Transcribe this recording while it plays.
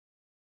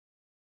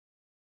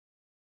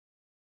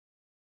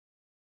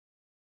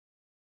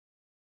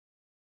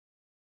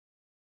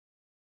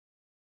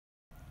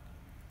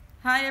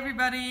Hi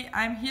everybody,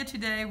 I'm here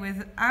today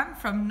with Anne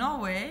from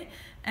Norway.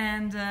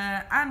 And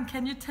Anne,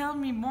 can you tell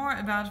me more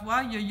about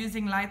why you're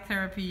using light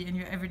therapy in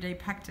your everyday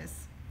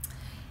practice?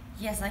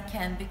 Yes, I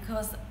can,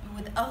 because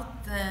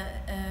without the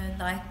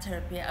light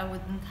therapy I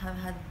wouldn't have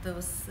had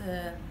those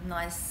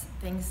nice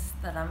things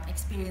that I'm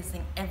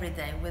experiencing every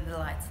day with the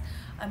lights.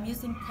 I'm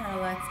using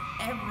lights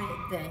every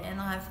day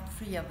and I have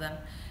 3 of them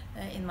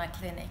in my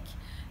clinic.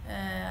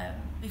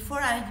 Before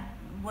I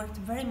worked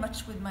very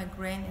much with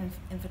migraine and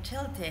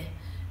infertility,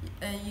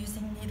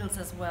 using needles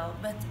as well,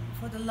 but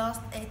for the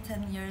last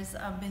 8-10 years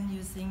I've been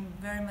using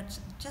very much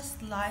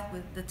just light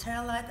with the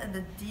light and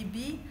the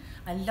DB.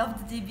 I love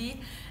the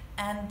DB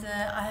and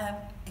I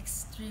have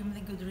extremely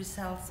good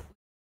results.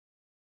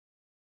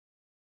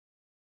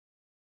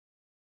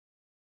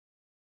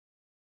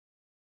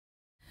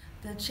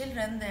 The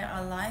children, they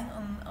are lying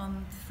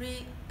on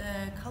 3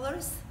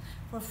 colors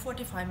for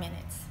 45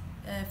 minutes.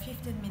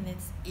 15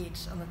 minutes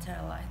each on the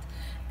light,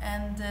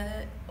 and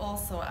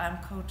also I'm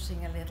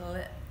coaching a little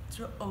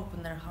to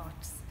open their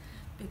hearts,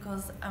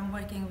 because I'm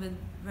working with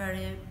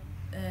very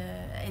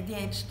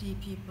ADHD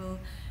people,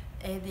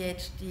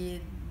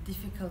 ADHD,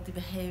 difficulty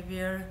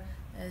behavior,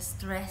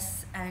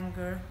 stress,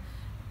 anger,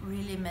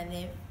 really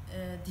many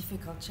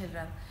difficult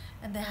children,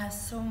 and they have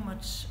so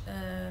much,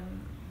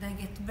 they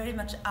get very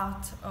much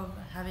out of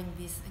having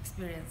these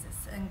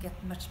experiences and get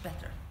much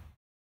better.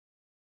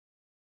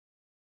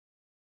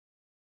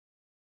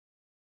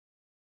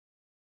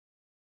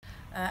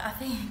 I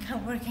think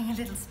I'm working a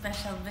little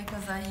special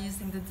because I'm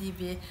using the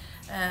DB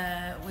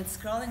with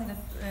scrolling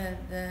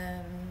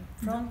the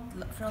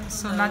front.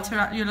 So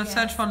you'll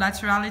search for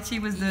laterality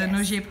with the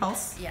Nogier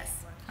Pulse?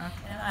 Yes.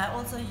 Okay. And I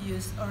also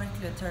use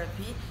auricular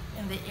therapy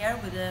in the ear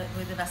with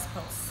the West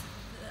Pulse.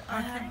 I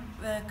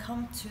have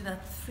come to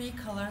that 3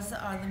 colors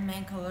are the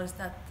main colors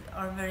that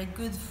are very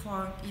good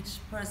for each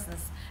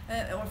person's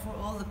or for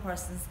all the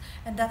persons,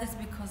 and that is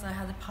because I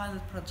had a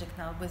pilot project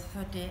now with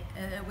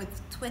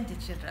 20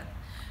 children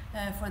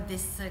for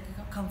this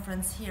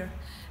conference here,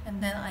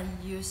 and then I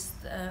used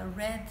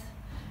red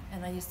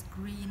and I used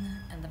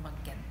green and the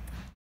magenta.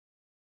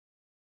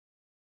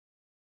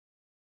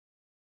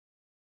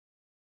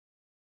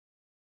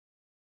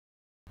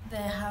 They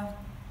have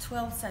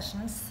 12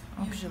 sessions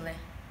usually.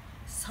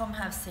 Some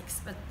have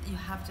 6, but you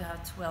have to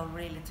have 12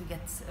 really to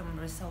get some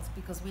results,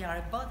 because we are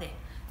a body.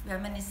 We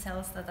have many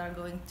cells that are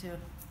going to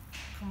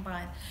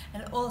combine.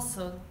 And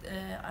also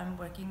I'm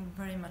working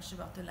very much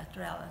about the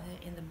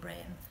laterality in the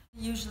brain.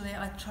 Usually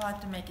I try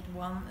to make it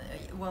one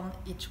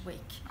each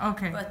week.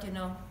 Okay. But you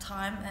know,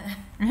 time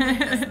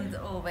doesn't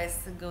always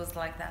goes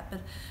like that.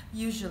 But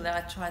usually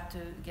I try to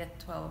get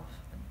 12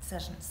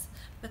 sessions.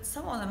 But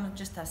some of them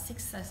just have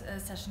 6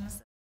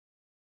 sessions.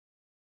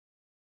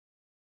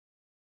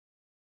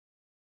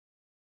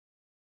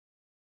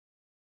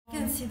 You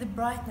can see the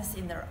brightness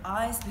in their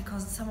eyes,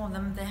 because some of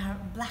them, they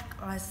have black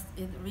eyes.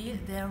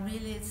 They are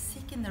really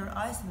sick in their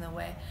eyes in a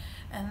way,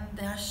 and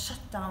they are shut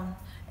down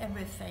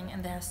everything,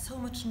 and they have so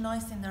much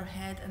noise in their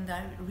head, and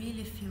they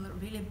really feel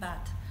really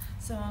bad.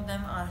 Some of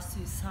them are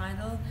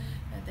suicidal,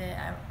 they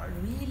are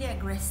really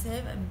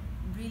aggressive and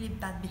really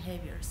bad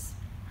behaviors.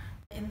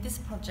 In this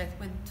project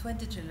with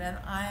 20 children,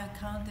 I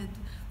counted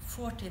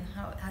 14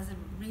 how has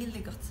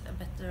really got a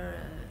better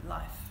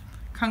life.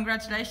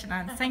 Congratulations,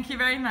 Anne. Thank you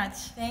very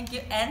much. Thank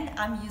you, and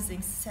I'm using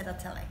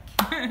Sedatelec.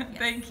 Yes.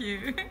 Thank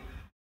you.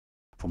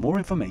 For more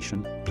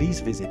information,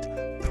 please visit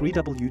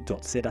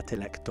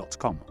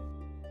www.sedatelec.com.